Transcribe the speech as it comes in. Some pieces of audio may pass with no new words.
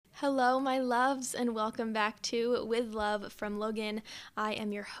Hello, my loves, and welcome back to With Love from Logan. I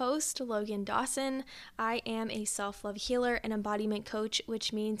am your host, Logan Dawson. I am a self-love healer and embodiment coach,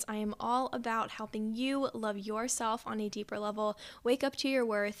 which means I am all about helping you love yourself on a deeper level, wake up to your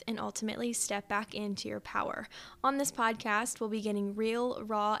worth, and ultimately step back into your power. On this podcast, we'll be getting real,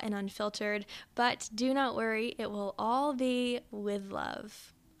 raw, and unfiltered, but do not worry, it will all be with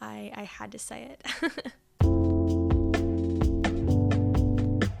love. I had to say it.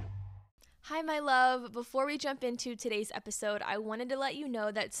 Hi, my love. Before we jump into today's episode, I wanted to let you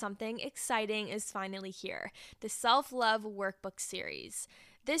know that something exciting is finally here, the Self-Love Workbook series.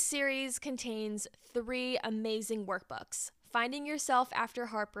 This series contains 3 amazing workbooks: Finding Yourself After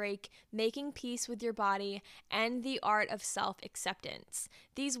Heartbreak, Making Peace with Your Body, and The Art of Self-Acceptance.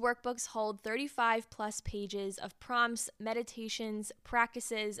 These workbooks hold 35 plus pages of prompts, meditations,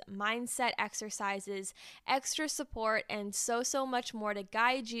 practices, mindset exercises, extra support, and so much more to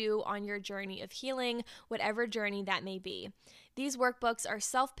guide you on your journey of healing, whatever journey that may be. These workbooks are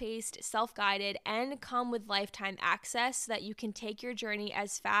self-paced, self-guided, and come with lifetime access so that you can take your journey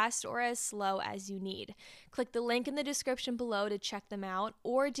as fast or as slow as you need. Click the link in the description below to check them out,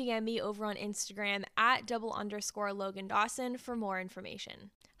 or DM me over on Instagram at @Logan Dawson for more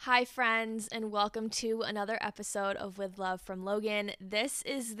information. Hi friends, and welcome to another episode of With Love from Logan. This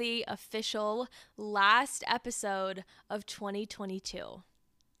is the official last episode of 2022.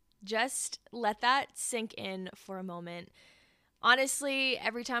 Just let that sink in for a moment. Honestly,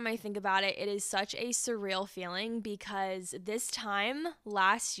 every time I think about it, it is such a surreal feeling because this time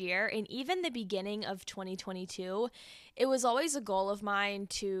last year and even the beginning of 2022, it was always a goal of mine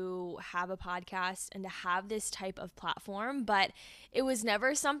to have a podcast and to have this type of platform, but it was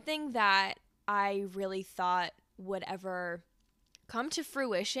never something that I really thought would ever come to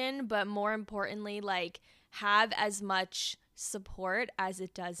fruition, but more importantly, have as much support as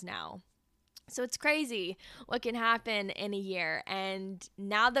it does now. So it's crazy what can happen in a year. And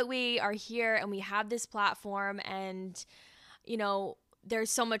now that we are here and we have this platform and,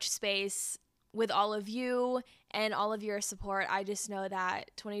 there's so much space with all of you and all of your support, I just know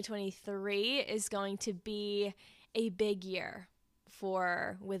that 2023 is going to be a big year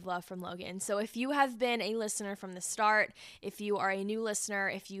for With Love from Logan. So if you have been a listener from the start, if you are a new listener,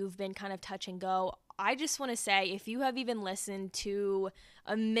 if you've been kind of touch and go, I just want to say, if you have even listened to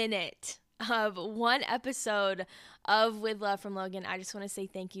a minute of one episode of With Love from Logan, I just want to say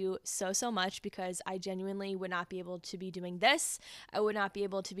thank you so much, because I genuinely would not be able to be doing this. I would not be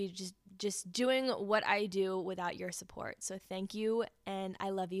able to be just doing what I do without your support. So thank you, and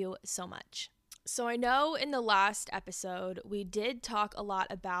I love you so much. So I know in the last episode, we did talk a lot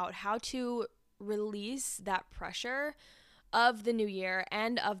about how to release that pressure of the new year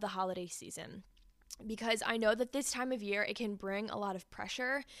and of the holiday season. Because I know that this time of year, it can bring a lot of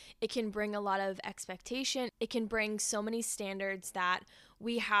pressure, it can bring a lot of expectation, it can bring so many standards that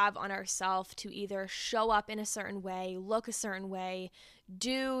we have on ourselves to either show up in a certain way, look a certain way,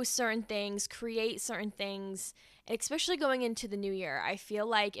 do certain things, create certain things, especially going into the new year. I feel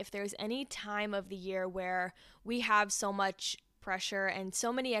like if there's any time of the year where we have so much pressure and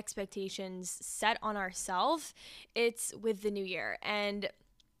so many expectations set on ourselves, it's with the new year. And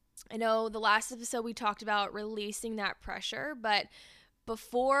I know the last episode we talked about releasing that pressure, but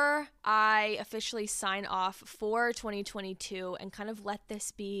before I officially sign off for 2022 and kind of let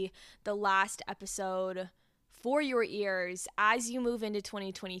this be the last episode for your ears as you move into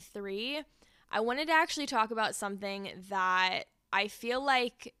 2023, I wanted to actually talk about something that I feel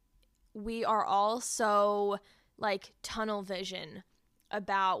like we are all so tunnel vision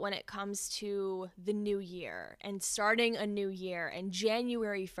about when it comes to the new year and starting a new year and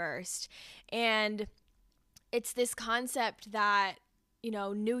January 1st. And it's this concept that,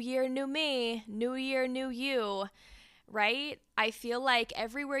 new year, new me, new year, new you, right? I feel like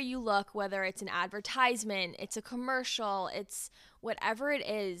everywhere you look, whether it's an advertisement, it's a commercial, it's whatever it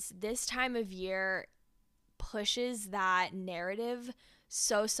is, this time of year pushes that narrative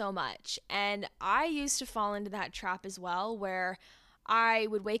so much. And I used to fall into that trap as well, where I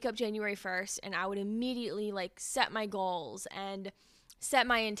would wake up January 1st and I would immediately set my goals and set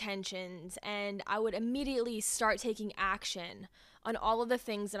my intentions, and I would immediately start taking action on all of the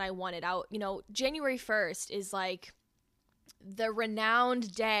things that I wanted out. January 1st is the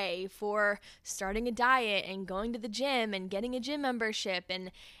renowned day for starting a diet and going to the gym and getting a gym membership.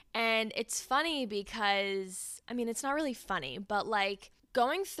 And it's funny because, it's not really funny, but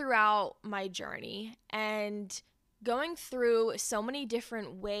going throughout my journey and going through so many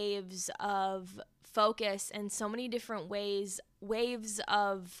different waves of focus and so many different waves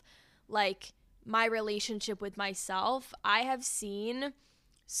of my relationship with myself, I have seen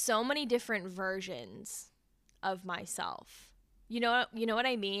so many different versions of myself. You know what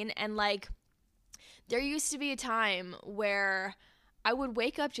I mean? And like, there used to be a time where I would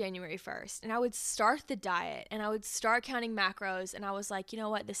wake up January 1st and I would start the diet and I would start counting macros, and I was like, you know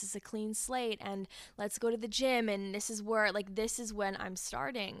what, this is a clean slate and let's go to the gym, and this is when I'm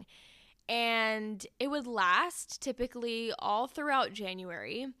starting. And it would last typically all throughout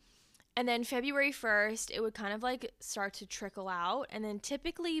January. And then February 1st, it would kind of like start to trickle out. And then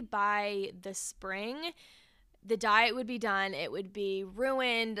typically by the spring, the diet would be done. It would be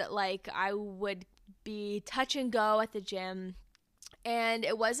ruined. Like, I would be touch and go at the gym. And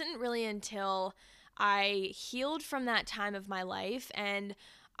it wasn't really until I healed from that time of my life and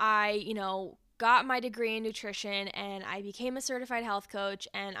I, got my degree in nutrition and I became a certified health coach,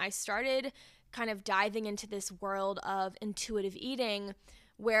 and I started kind of diving into this world of intuitive eating,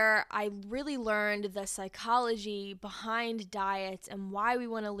 where I really learned the psychology behind diets and why we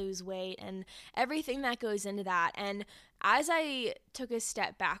want to lose weight and everything that goes into that. And as I took a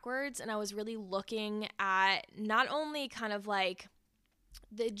step backwards and I was really looking at not only kind of like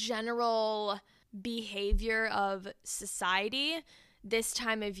the general behavior of society this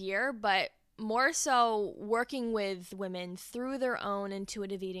time of year, but more so working with women through their own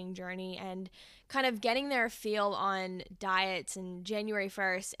intuitive eating journey and kind of getting their feel on diets and January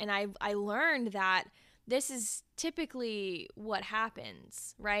 1st. And I learned that this is typically what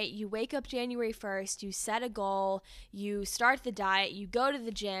happens, right? You wake up January 1st, you set a goal, you start the diet, you go to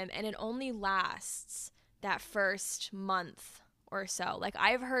the gym, and it only lasts that first month or so. Like,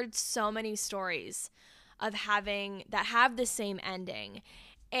 I've heard so many stories of that have the same ending.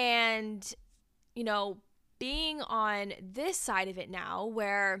 And being on this side of it now,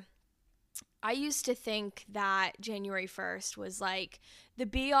 where I used to think that January 1st was like the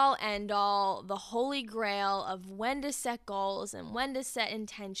be all end all, the holy grail of when to set goals and when to set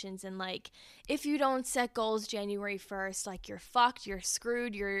intentions. And like, if you don't set goals January 1st, like, you're fucked, you're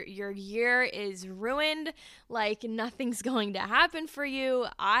screwed, your year is ruined, like nothing's going to happen for you.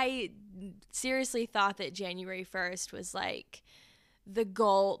 I seriously thought that January 1st was like the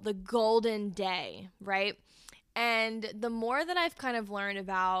golden day, right? And the more that I've kind of learned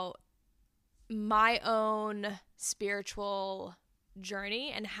about my own spiritual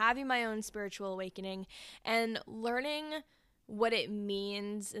journey and having my own spiritual awakening and learning what it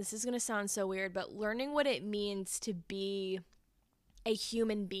means, this is going to sound so weird, but learning what it means to be a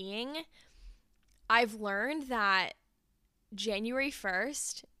human being, I've learned that January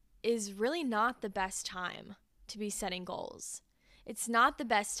 1st is really not the best time to be setting goals. It's not the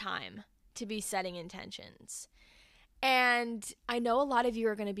best time to be setting intentions. And I know a lot of you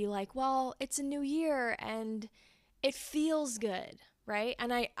are going to be like, well, it's a new year and it feels good, right?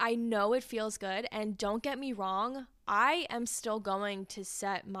 And I know it feels good. And don't get me wrong, I am still going to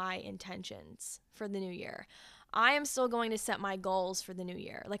set my intentions for the new year. I am still going to set my goals for the new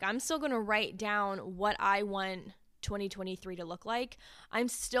year. Like, I'm still going to write down what I want 2023 to look like. I'm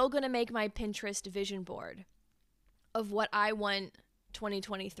still going to make my Pinterest vision board of what I want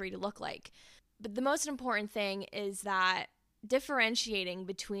 2023 to look like. But the most important thing is that differentiating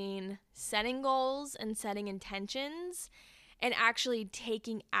between setting goals and setting intentions and actually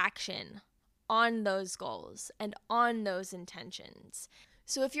taking action on those goals and on those intentions.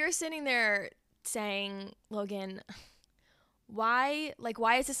 So if you're sitting there saying, Logan, why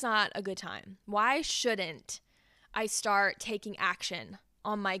is this not a good time? Why shouldn't I start taking action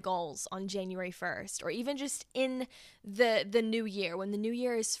on my goals on January 1st, or even just in the new year, when the new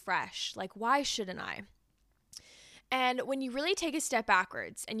year is fresh? Like, why shouldn't I? And when you really take a step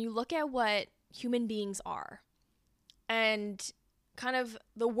backwards and you look at what human beings are and kind of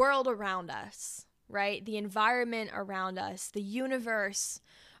the world around us, right? The environment around us, the universe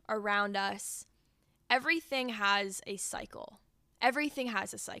around us, everything has a cycle. Everything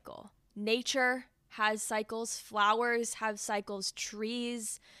has a cycle. Nature has cycles, flowers have cycles,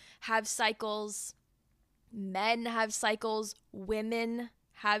 trees have cycles, men have cycles, women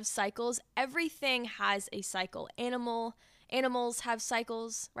have cycles. Everything has a cycle. Animals have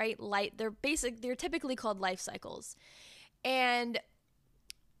cycles, right? They're typically called life cycles. And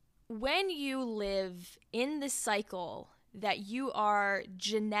when you live in the cycle that you are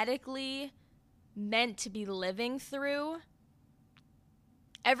genetically meant to be living through,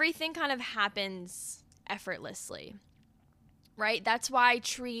 everything kind of happens effortlessly, right? That's why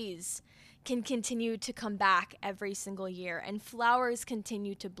trees can continue to come back every single year and flowers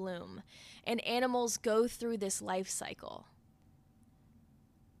continue to bloom and animals go through this life cycle.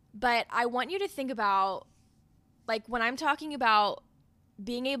 But I want you to think about, like, when I'm talking about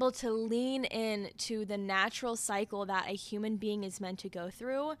being able to lean into the natural cycle that a human being is meant to go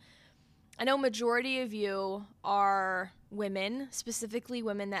through. I know majority of you are women, specifically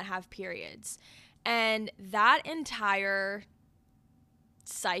women that have periods. And that entire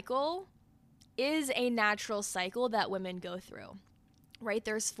cycle is a natural cycle that women go through, right?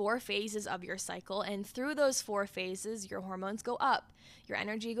 There's 4 phases of your cycle, and through those 4 phases, your hormones go up, your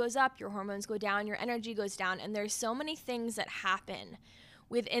energy goes up, your hormones go down, your energy goes down, and there's so many things that happen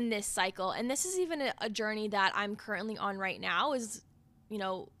within this cycle. And this is even a journey that I'm currently on right now, is,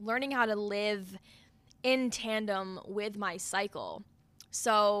 learning how to live in tandem with my cycle.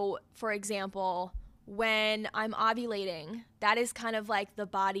 So, for example, when I'm ovulating, that is kind of like the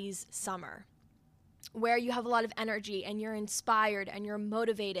body's summer, where you have a lot of energy and you're inspired and you're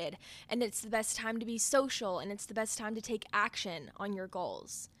motivated, and it's the best time to be social, and it's the best time to take action on your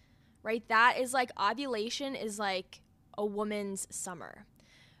goals, right? That is like, ovulation is like a woman's summer.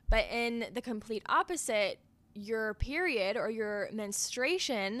 But in the complete opposite, your period or your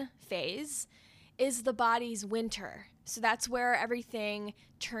menstruation phase is the body's winter. So that's where everything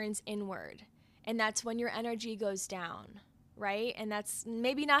turns inward, and that's when your energy goes down, right? And that's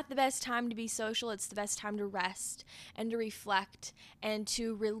maybe not the best time to be social. It's the best time to rest and to reflect and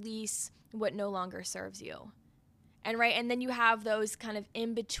to release what no longer serves you. And then you have those kind of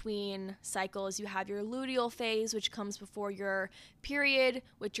in-between cycles. You have your luteal phase, which comes before your period,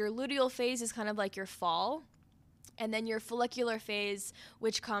 which your luteal phase is kind of like your fall. And then your follicular phase,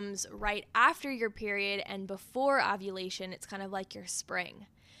 which comes right after your period and before ovulation, it's kind of like your spring.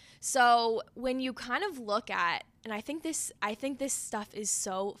 So when you kind of look at, and I think this stuff is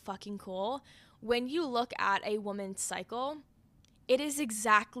so fucking cool, when you look at a woman's cycle, it is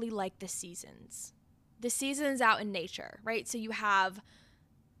exactly like the seasons. The seasons out in nature, right? So you have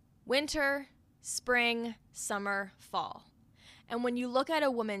winter, spring, summer, fall. And when you look at a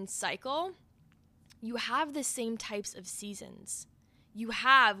woman's cycle, you have the same types of seasons. You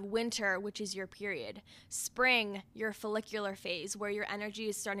have winter, which is your period. Spring, your follicular phase, where your energy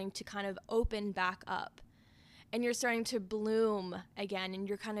is starting to kind of open back up. And you're starting to bloom again, and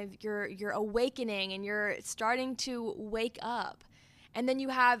you're awakening, and you're starting to wake up. And then you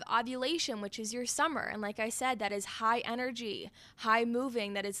have ovulation, which is your summer. And like I said, that is high energy, high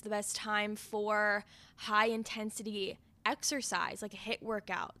moving. That is the best time for high intensity exercise, like HIIT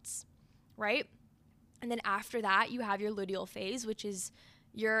workouts, right? And then after that, you have your luteal phase, which is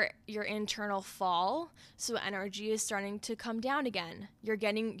your internal fall. So energy is starting to come down again. You're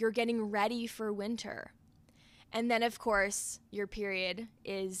getting ready for winter. And then, of course, your period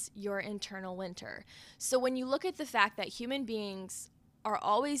is your internal winter. So when you look at the fact that human beings are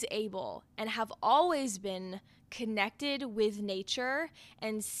always able and have always been connected with nature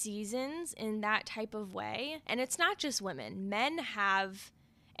and seasons in that type of way, and it's not just women. Men have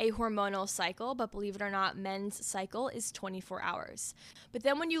a hormonal cycle, but believe it or not, men's cycle is 24 hours. But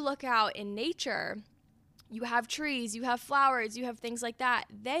then when you look out in nature, you have trees, you have flowers, you have things like that.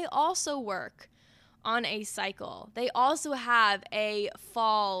 They also work on a cycle. They also have a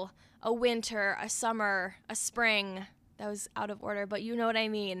fall, a winter, a summer, a spring. That was out of order, but you know what I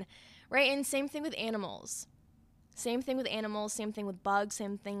mean, right? And same thing with animals. Same thing with animals, same thing with bugs,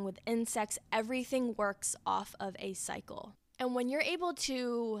 same thing with insects. Everything works off of a cycle. And when you're able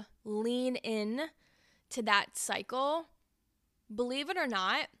to lean in to that cycle, believe it or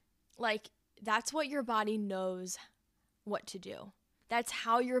not, like, that's what your body knows what to do. That's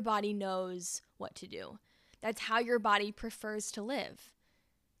how your body knows what to do. That's how your body prefers to live,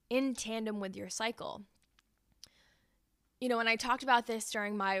 in tandem with your cycle. And I talked about this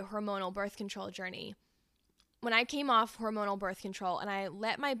during my hormonal birth control journey. When I came off hormonal birth control and I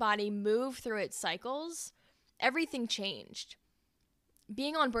let my body move through its cycles, everything changed.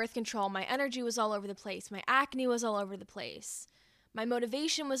 Being on birth control, my energy was all over the place. My acne was all over the place. My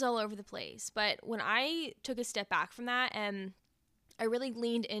motivation was all over the place. But when I took a step back from that and I really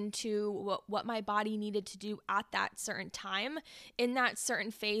leaned into what my body needed to do at that certain time, in that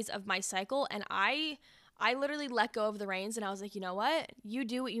certain phase of my cycle, and I literally let go of the reins, and I was like, you know what? You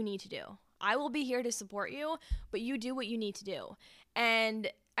do what you need to do. I will be here to support you, but you do what you need to do.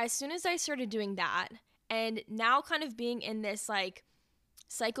 And as soon as I started doing that, and now kind of being in this like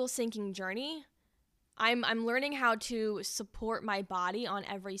cycle syncing journey, I'm learning how to support my body on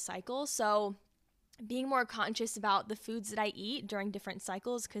every cycle. So being more conscious about the foods that I eat during different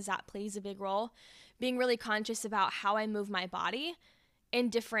cycles, because that plays a big role. Being really conscious about how I move my body in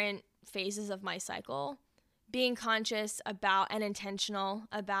different phases of my cycle. Being conscious about and intentional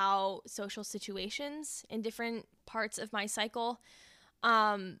about social situations in different parts of my cycle.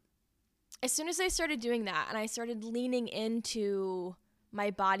 As soon as I started doing that and I started leaning into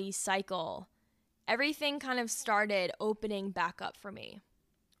my body's cycle, everything kind of started opening back up for me,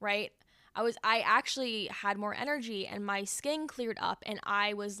 right? I actually had more energy and my skin cleared up and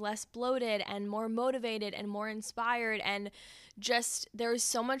I was less bloated and more motivated and more inspired, and just there was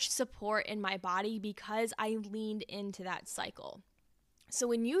so much support in my body because I leaned into that cycle. So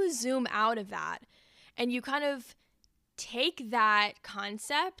when you zoom out of that and you kind of take that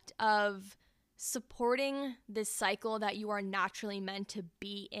concept of supporting this cycle that you are naturally meant to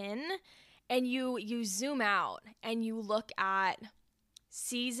be in, and you zoom out and you look at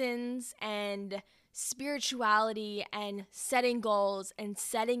seasons and spirituality and setting goals and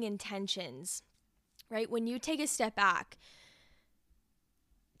setting intentions, right? When you take a step back,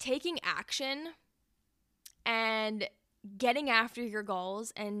 taking action and getting after your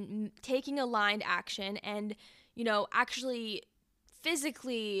goals and taking aligned action and, actually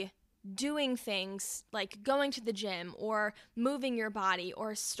physically doing things like going to the gym or moving your body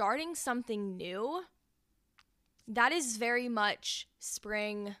or starting something new, that is very much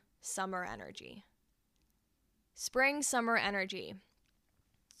spring, summer energy. Spring, summer energy.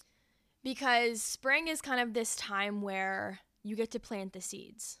 Because spring is kind of this time where you get to plant the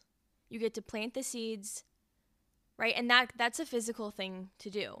seeds. You get to plant the seeds, right? And that's a physical thing to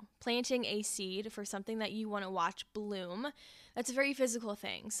do. Planting a seed for something that you want to watch bloom, that's a very physical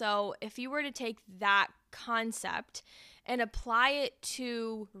thing. So if you were to take that concept and apply it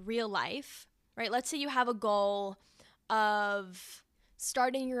to real life, right? Let's say you have a goal of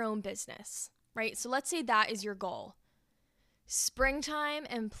starting your own business, right? So let's say that is your goal. Springtime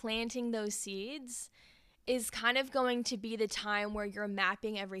and planting those seeds is kind of going to be the time where you're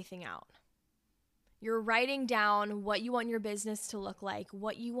mapping everything out. You're writing down what you want your business to look like,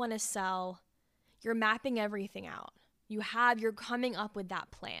 what you want to sell. You're mapping everything out. You're coming up with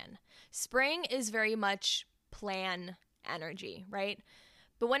that plan. Spring is very much plan energy, right?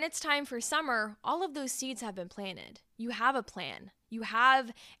 But when it's time for summer, all of those seeds have been planted. You have a plan. You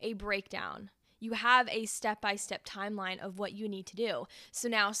have a breakdown. You have a step-by-step timeline of what you need to do. So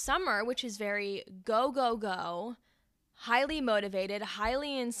now summer, which is very go, go, go, highly motivated,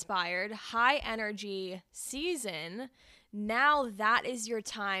 highly inspired, high energy season, now that is your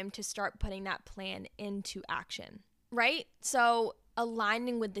time to start putting that plan into action, right? So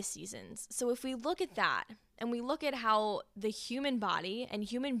aligning with the seasons. So if we look at that and we look at how the human body and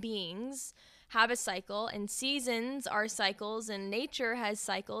human beings have a cycle, and seasons are cycles, and nature has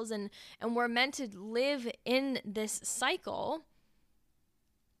cycles, and we're meant to live in this cycle.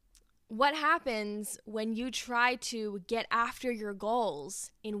 What happens when you try to get after your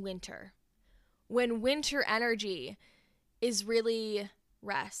goals in winter? When winter energy is really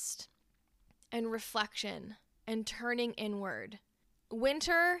rest and reflection and turning inward.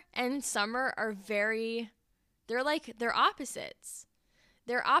 Winter and summer are they're opposites.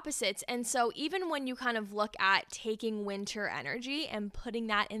 They're opposites. And so even when you kind of look at taking winter energy and putting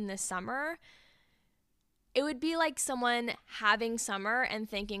that in the summer, it would be like someone having summer and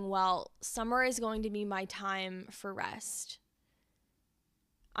thinking, well, summer is going to be my time for rest.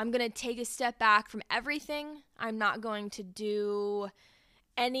 I'm going to take a step back from everything. I'm not going to do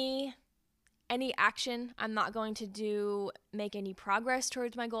any action. I'm not going to make any progress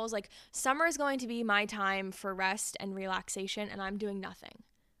towards my goals. Like, summer is going to be my time for rest and relaxation, and I'm doing nothing,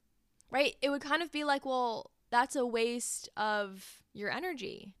 right? It would kind of be like, well, that's a waste of your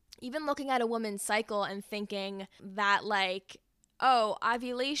energy. Even looking at a woman's cycle and thinking that, like, oh,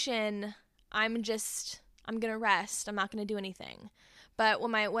 ovulation, I'm going to rest. I'm not going to do anything. But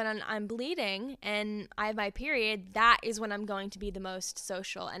when I'm bleeding and I have my period, that is when I'm going to be the most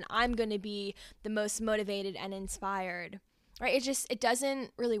social and I'm going to be the most motivated and inspired, right? It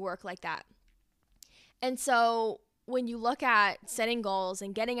doesn't really work like that. And so when you look at setting goals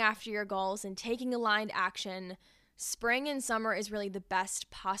and getting after your goals and taking aligned action, spring and summer is really the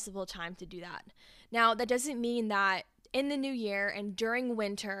best possible time to do that. Now, that doesn't mean that in the new year and during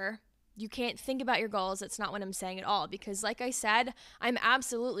winter, you can't think about your goals. That's not what I'm saying at all. Because like I said, I'm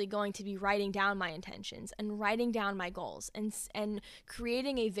absolutely going to be writing down my intentions and writing down my goals and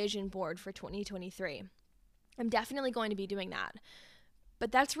creating a vision board for 2023. I'm definitely going to be doing that.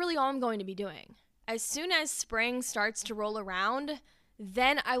 But that's really all I'm going to be doing. As soon as spring starts to roll around,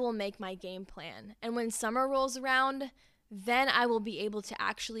 then I will make my game plan. And when summer rolls around, then I will be able to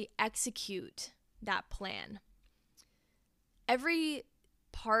actually execute that plan. Every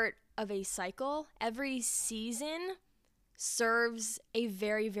part of a cycle, every season serves a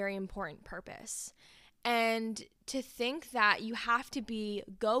very, very important purpose. And to think that you have to be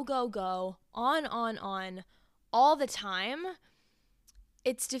go, go, go, on, all the time,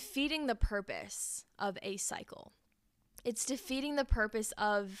 it's defeating the purpose of a cycle. It's defeating the purpose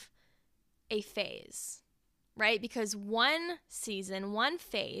of a phase, right? Because one season, one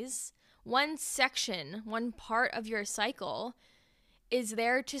phase, one section, one part of your cycle is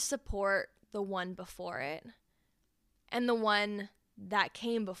there to support the one before it and the one that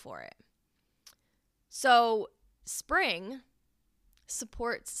came before it. So spring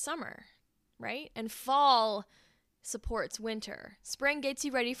supports summer, right? And fall supports winter. Spring gets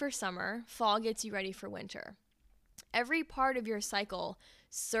you ready for summer, fall gets you ready for winter. Every part of your cycle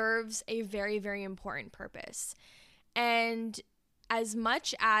serves a very, very important purpose. And as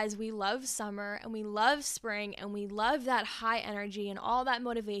much as we love summer and we love spring and we love that high energy and all that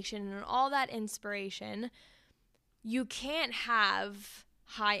motivation and all that inspiration, you can't have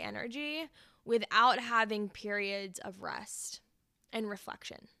high energy without having periods of rest and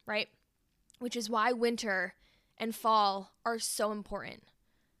reflection, right? Which is why winter and fall are so important.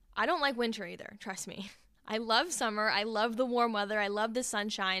 I don't like winter either, trust me. I love summer, I love the warm weather, I love the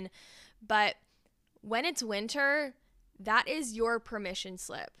sunshine, but when it's winter, that is your permission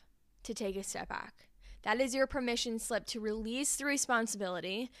slip to take a step back. That is your permission slip to release the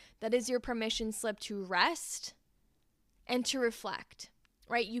responsibility. That is your permission slip to rest and to reflect,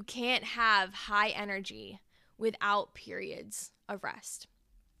 right? You can't have high energy without periods of rest.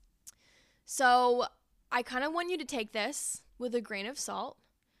 So I kind of want you to take this with a grain of salt,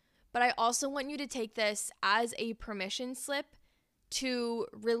 but I also want you to take this as a permission slip to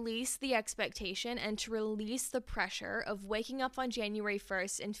release the expectation and to release the pressure of waking up on January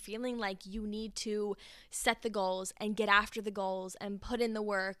 1st and feeling like you need to set the goals and get after the goals and put in the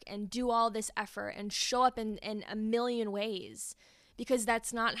work and do all this effort and show up in a million ways, because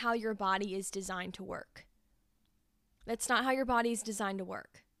that's not how your body is designed to work. That's not how your body is designed to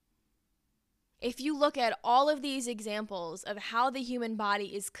work. If you look at all of these examples of how the human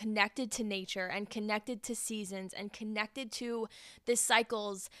body is connected to nature and connected to seasons and connected to the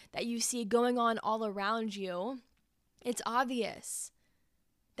cycles that you see going on all around you, it's obvious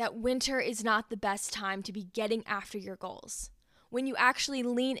that winter is not the best time to be getting after your goals. When you actually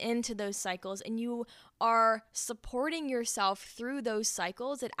lean into those cycles and you are supporting yourself through those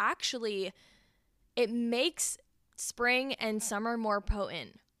cycles, it makes spring and summer more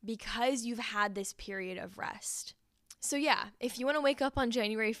potent, because you've had this period of rest. So yeah, if you want to wake up on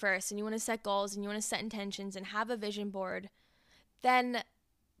January 1st and you want to set goals and you want to set intentions and have a vision board, then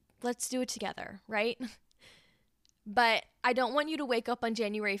let's do it together, right? But I don't want you to wake up on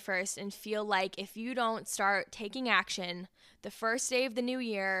January 1st and feel like if you don't start taking action the first day of the new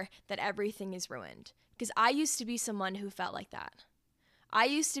year, that everything is ruined. Because I used to be someone who felt like that. I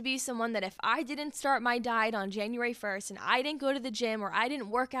used to be someone that if I didn't start my diet on January 1st and I didn't go to the gym or I didn't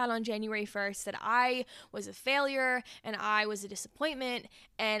work out on January 1st, that I was a failure and I was a disappointment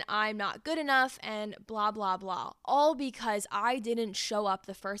and I'm not good enough and blah, blah, blah. All because I didn't show up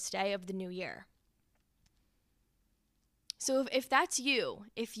the first day of the new year. So if that's you,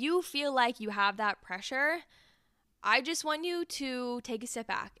 if you feel like you have that pressure, I just want you to take a step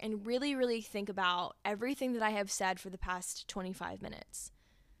back and really, really think about everything that I have said for the past 25 minutes.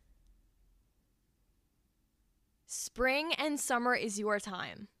 Spring and summer is your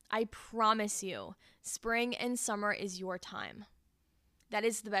time. I promise you, spring and summer is your time. That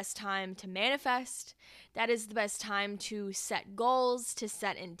is the best time to manifest. That is the best time to set goals, to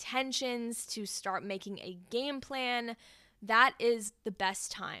set intentions, to start making a game plan. That is the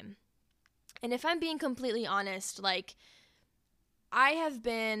best time. And if I'm being completely honest, I have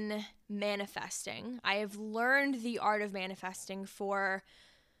been manifesting. I have learned the art of manifesting for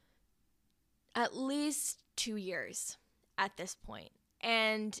at least 2 years at this point.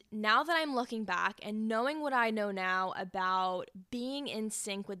 And now that I'm looking back and knowing what I know now about being in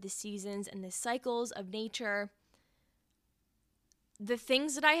sync with the seasons and the cycles of nature, the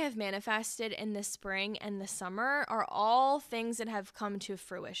things that I have manifested in the spring and the summer are all things that have come to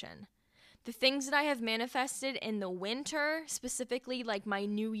fruition. The things that I have manifested in the winter, specifically like my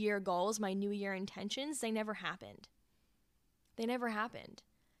New Year goals, my New Year intentions, they never happened. They never happened.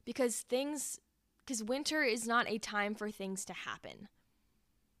 Because winter is not a time for things to happen.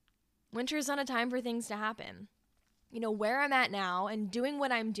 Winter is not a time for things to happen. Where I'm at now and doing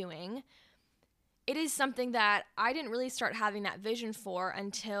what I'm doing, it is something that I didn't really start having that vision for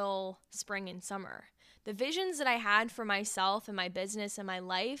until spring and summer. The visions that I had for myself and my business and my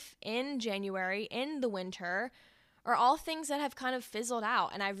life in January, in the winter, are all things that have kind of fizzled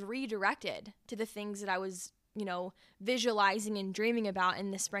out, and I've redirected to the things that I was, visualizing and dreaming about in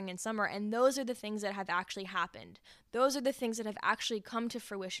the spring and summer, and those are the things that have actually happened. Those are the things that have actually come to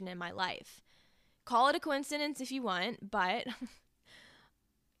fruition in my life. Call it a coincidence if you want, but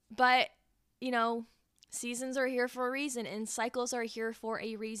Seasons are here for a reason, and cycles are here for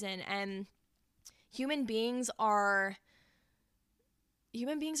a reason. And human beings are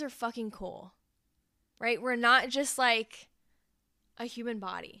fucking cool, right? We're not just like a human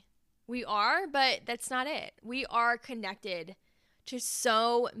body. We are, but that's not it. We are connected to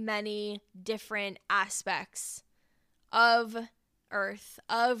so many different aspects of Earth,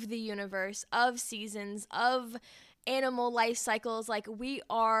 of the universe, of seasons, of animal life cycles. Like we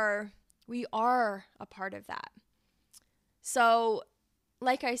are a part of that. So,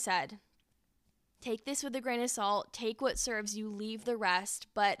 like I said, take this with a grain of salt. Take what serves you, leave the rest.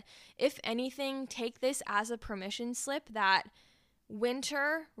 But if anything, take this as a permission slip that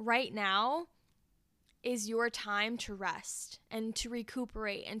winter right now is your time to rest and to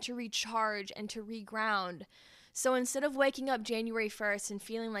recuperate and to recharge and to reground. So instead of waking up January 1st and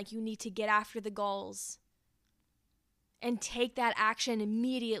feeling like you need to get after the goals and take that action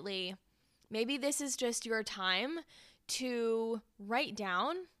immediately, maybe this is just your time to write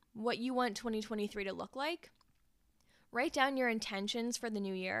down what you want 2023 to look like. Write down your intentions for the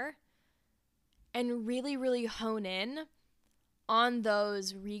new year and really, really hone in on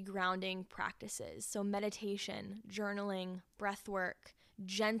those regrounding practices. So meditation, journaling, breath work,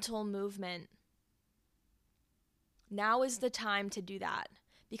 gentle movement. Now is the time to do that,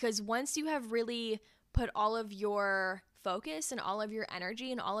 because once you have really put all of your focus and all of your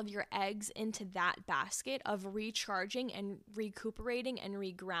energy and all of your eggs into that basket of recharging and recuperating and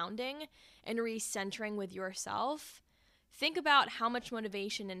regrounding and recentering with yourself, think about how much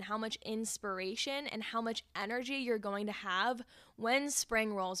motivation and how much inspiration and how much energy you're going to have when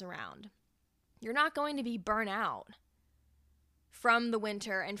spring rolls around. You're not going to be burnt out from the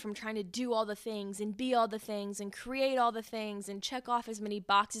winter and from trying to do all the things and be all the things and create all the things and check off as many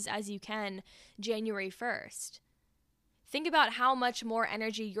boxes as you can January 1st. Think about how much more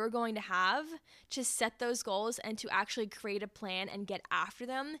energy you're going to have to set those goals and to actually create a plan and get after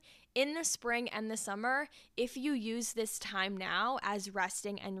them in the spring and the summer if you use this time now as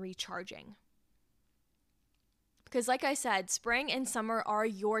resting and recharging. Because like I said, spring and summer are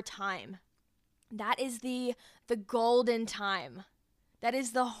your time. That is the golden time. That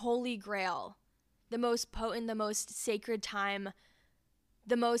is the holy grail, the most potent, the most sacred time,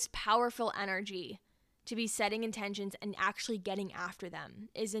 the most powerful energy to be setting intentions and actually getting after them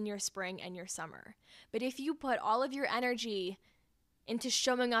is in your spring and your summer. But if you put all of your energy into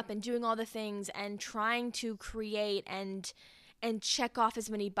showing up and doing all the things and trying to create and check off as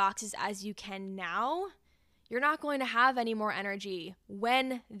many boxes as you can now, you're not going to have any more energy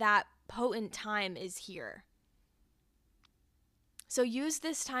when that potent time is here. So use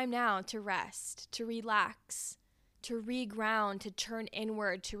this time now to rest, to relax, to reground, to turn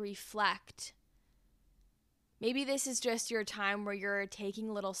inward, to reflect. Maybe this is just your time where you're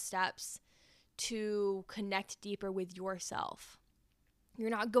taking little steps to connect deeper with yourself. You're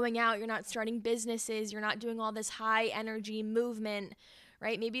not going out, you're not starting businesses, you're not doing all this high energy movement,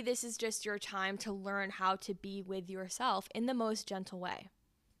 right? Maybe this is just your time to learn how to be with yourself in the most gentle way.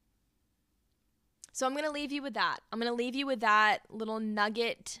 So I'm going to leave you with that. I'm going to leave you with that little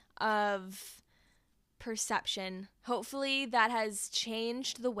nugget of perception. Hopefully that has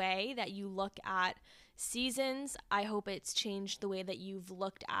changed the way that you look at seasons. I hope it's changed the way that you've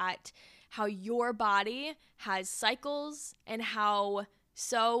looked at how your body has cycles and how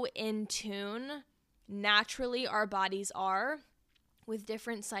so in tune naturally our bodies are with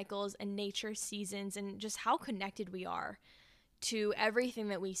different cycles and nature seasons and just how connected we are to everything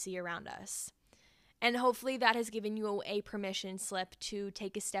that we see around us. And hopefully that has given you a permission slip to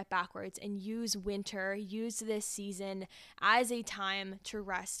take a step backwards and use winter, use this season as a time to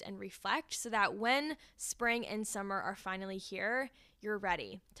rest and reflect so that when spring and summer are finally here, you're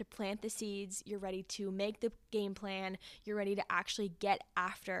ready to plant the seeds, you're ready to make the game plan, you're ready to actually get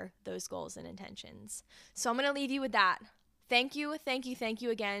after those goals and intentions. So I'm going to leave you with that. Thank you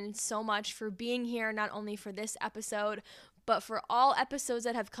again so much for being here, not only for this episode, but for all episodes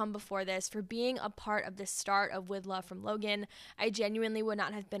that have come before this, for being a part of the start of With Love from Logan. I genuinely would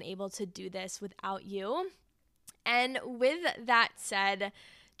not have been able to do this without you. And with that said,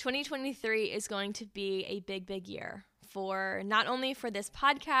 2023 is going to be a big, big year for not only for this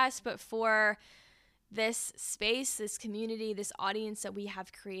podcast, but for this space, this community, this audience that we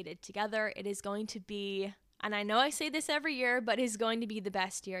have created together. It is going to be, and I know I say this every year, but it's going to be the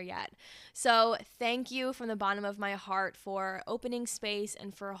best year yet. So thank you from the bottom of my heart for opening space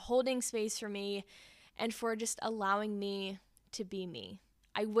and for holding space for me and for just allowing me to be me.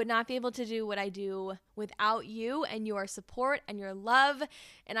 I would not be able to do what I do without you and your support and your love.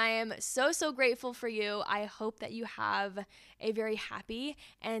 And I am so, so grateful for you. I hope that you have a very happy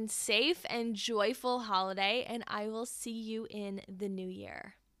and safe and joyful holiday. And I will see you in the new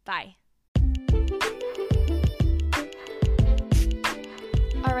year. Bye.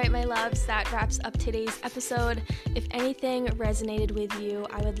 All right, my loves, that wraps up today's episode. If anything resonated with you,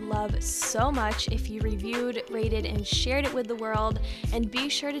 I would love so much if you reviewed, rated, and shared it with the world. And be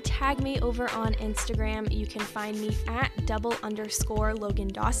sure to tag me over on Instagram. You can find me at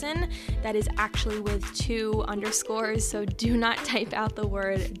 _Logan Dawson. That is actually with 2 underscores, so do not type out the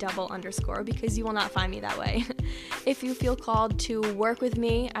word _, because you will not find me that way. If you feel called to work with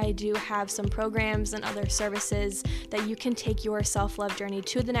me, I do have some programs and other services that you can take your self-love journey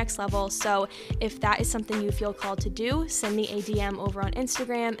to the next level. So if that is something you feel called to do, send me a DM over on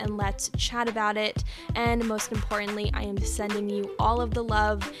Instagram and let's chat about it. And most importantly, I am sending you all of the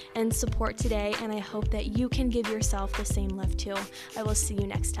love and support today, and I hope that you can give yourself the same love too. I will see you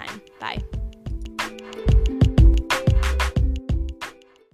next time. Bye.